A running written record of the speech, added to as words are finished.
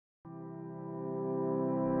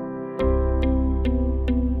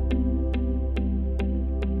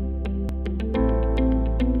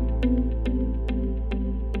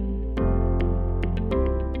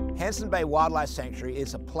Hanson Bay Wildlife Sanctuary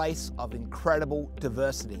is a place of incredible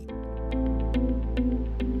diversity.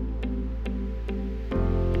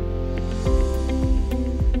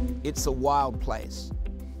 It's a wild place.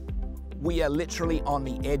 We are literally on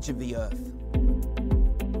the edge of the earth.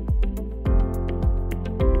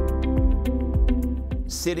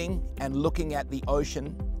 Sitting and looking at the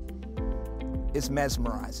ocean is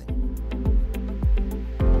mesmerizing.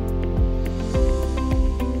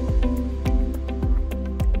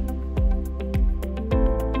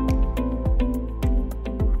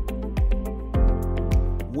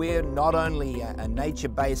 We're not only a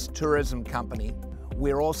nature-based tourism company,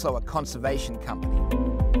 we're also a conservation company.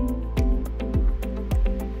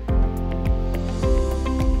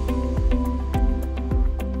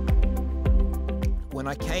 When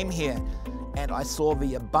I came here and I saw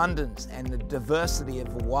the abundance and the diversity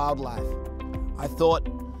of the wildlife, I thought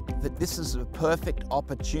that this is a perfect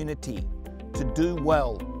opportunity to do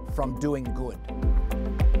well from doing good.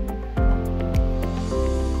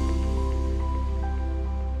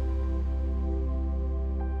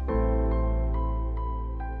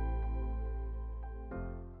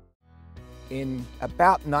 In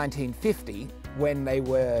about 1950, when they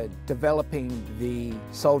were developing the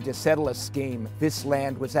soldier-settler scheme, this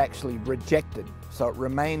land was actually rejected. So it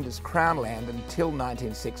remained as Crown land until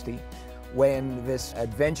 1960, when this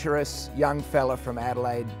adventurous young fella from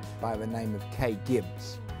Adelaide by the name of Kay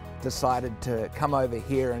Gibbs decided to come over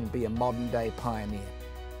here and be a modern-day pioneer.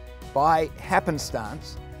 By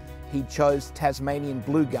happenstance, he chose Tasmanian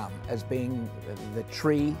blue gum as being the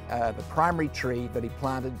tree, the primary tree that he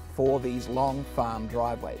planted for these long farm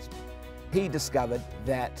driveways. He discovered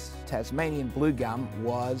that Tasmanian blue gum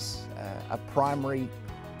was a primary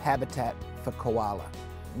habitat for koala.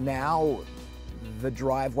 Now, the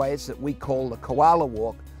driveways that we call the Koala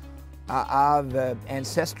Walk are the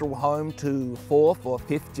ancestral home to 4th or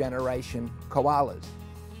 5th generation koalas.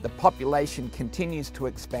 The population continues to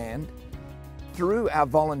expand. Through our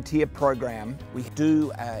volunteer program, we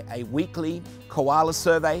do a weekly koala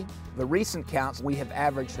survey. The recent counts, we have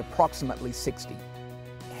averaged approximately 60.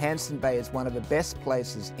 Hanson Bay is one of the best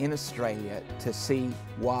places in Australia to see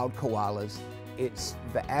wild koalas. It's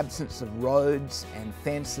the absence of roads and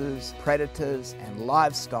fences, predators and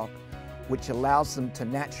livestock, which allows them to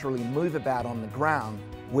naturally move about on the ground,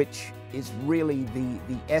 which is really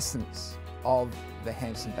the essence of the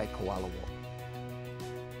Hanson Bay Koala Walk.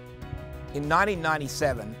 In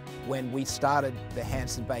 1997, when we started the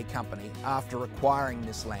Hanson Bay Company, after acquiring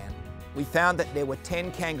this land, we found that there were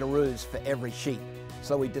 10 kangaroos for every sheep.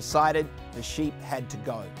 So we decided the sheep had to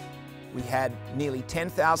go. We had nearly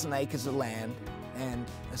 10,000 acres of land, and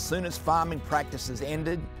as soon as farming practices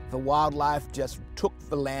ended, the wildlife just took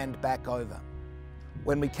the land back over.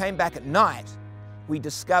 When we came back at night, we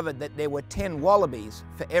discovered that there were 10 wallabies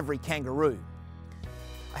for every kangaroo.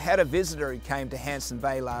 I had a visitor who came to Hanson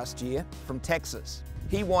Bay last year from Texas.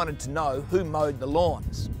 He wanted to know who mowed the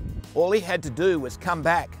lawns. All he had to do was come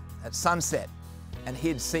back at sunset and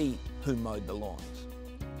he'd see who mowed the lawns.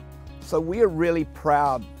 So we are really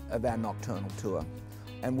proud of our nocturnal tour,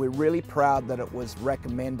 and we're really proud that it was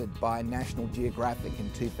recommended by National Geographic in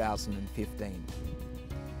 2015.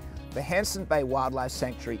 The Hanson Bay Wildlife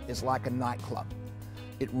Sanctuary is like a nightclub.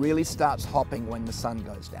 It really starts hopping when the sun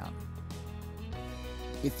goes down.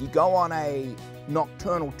 If you go on a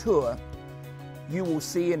nocturnal tour, you will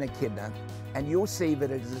see an echidna, and you'll see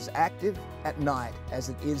that it is as active at night as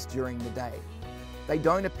it is during the day. They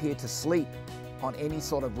don't appear to sleep on any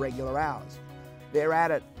sort of regular hours. They're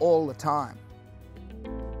at it all the time.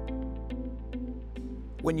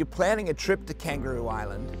 When you're planning a trip to Kangaroo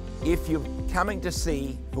Island, if you're coming to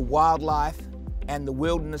see the wildlife and the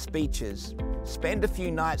wilderness beaches, spend a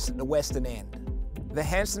few nights at the western end. The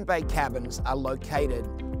Hanson Bay cabins are located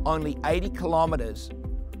only 80 kilometres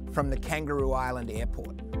from the Kangaroo Island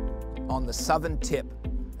airport. On the southern tip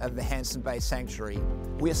of the Hanson Bay Sanctuary,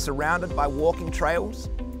 we are surrounded by walking trails,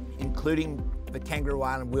 including the Kangaroo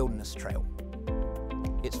Island Wilderness Trail.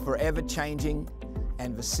 It's forever changing,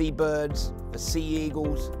 and the seabirds, the sea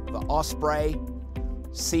eagles, the osprey,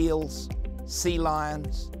 seals, sea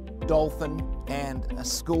lions, dolphin, and a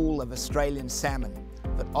school of Australian salmon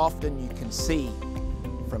that often you can see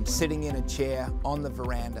from sitting in a chair on the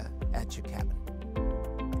veranda at your cabin.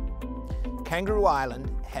 Kangaroo Island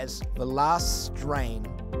has the last strain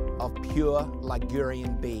of pure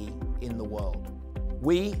Ligurian bee in the world.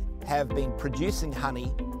 We have been producing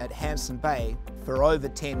honey at Hanson Bay for over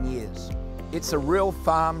 10 years. It's a real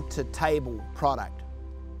farm-to-table product.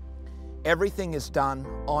 Everything is done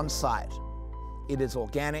on site. It is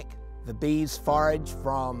organic, The bees forage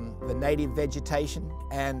from the native vegetation,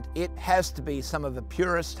 and it has to be some of the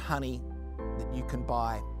purest honey that you can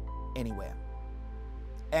buy anywhere.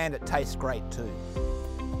 And it tastes great too.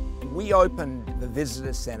 We opened the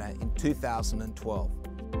Visitor Centre in 2012.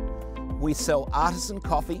 We sell artisan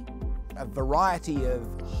coffee, a variety of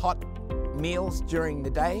hot meals during the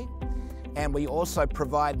day, and we also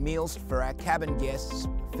provide meals for our cabin guests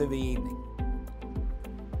for the evening.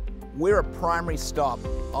 We're a primary stop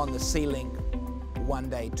on the Sea-Link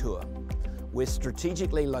one-day tour. We're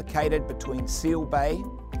strategically located between Seal Bay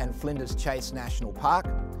and Flinders Chase National Park,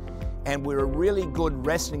 and we're a really good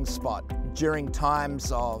resting spot during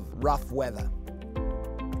times of rough weather.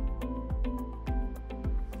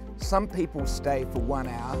 Some people stay for 1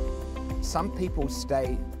 hour, some people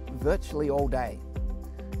stay virtually all day.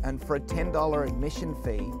 And for a $10 admission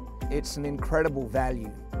fee, it's an incredible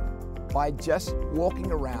value. By just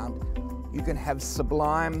walking around, you can have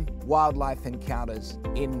sublime wildlife encounters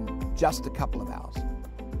in just a couple of hours.